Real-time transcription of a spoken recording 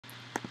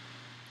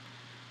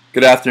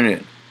Good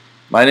afternoon.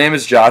 My name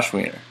is Josh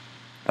Weiner.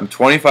 I'm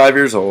 25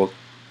 years old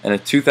and a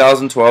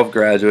 2012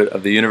 graduate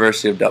of the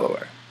University of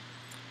Delaware.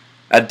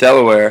 At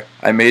Delaware,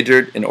 I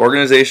majored in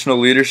organizational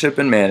leadership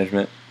and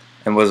management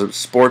and was a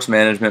sports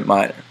management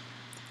minor.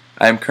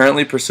 I am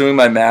currently pursuing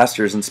my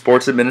master's in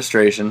sports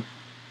administration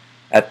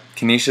at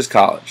Canisius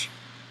College.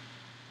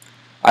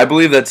 I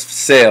believe that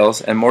sales,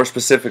 and more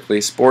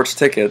specifically sports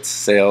tickets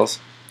sales,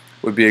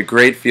 would be a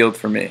great field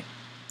for me.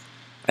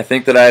 I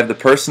think that I have the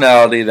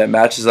personality that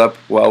matches up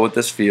well with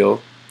this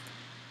field,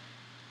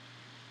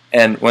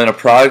 and when a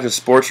product is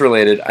sports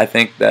related, I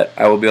think that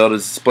I will be able to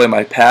display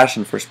my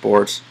passion for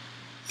sports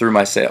through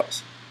my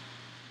sales.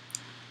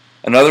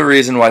 Another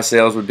reason why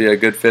sales would be a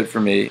good fit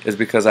for me is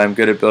because I'm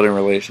good at building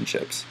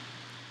relationships.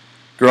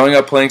 Growing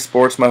up playing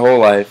sports my whole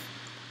life,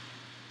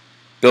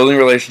 building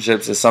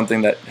relationships is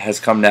something that has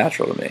come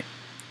natural to me.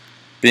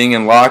 Being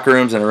in locker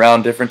rooms and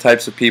around different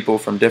types of people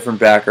from different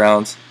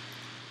backgrounds,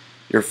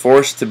 you're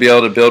forced to be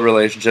able to build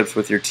relationships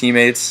with your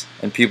teammates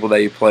and people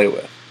that you play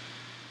with.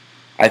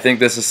 I think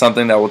this is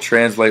something that will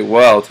translate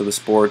well to the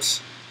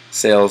sports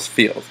sales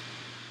field.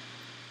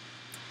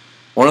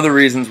 One of the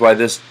reasons why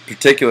this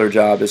particular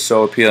job is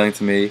so appealing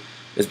to me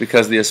is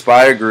because the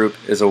Aspire Group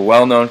is a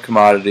well-known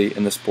commodity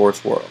in the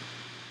sports world.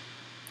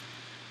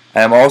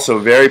 I am also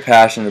very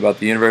passionate about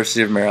the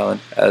University of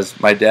Maryland, as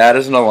my dad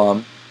is an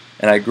alum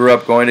and I grew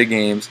up going to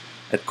games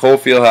at Cole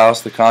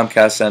Fieldhouse, the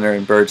Comcast Center,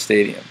 and Bird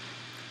Stadium.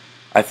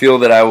 I feel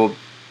that I will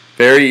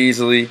very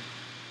easily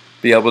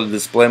be able to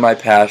display my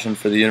passion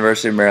for the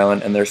University of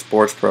Maryland and their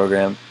sports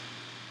program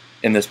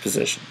in this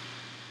position.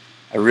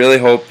 I really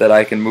hope that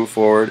I can move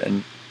forward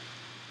and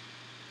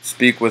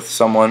speak with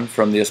someone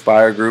from the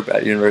Aspire Group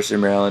at University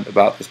of Maryland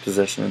about this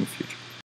position in the future.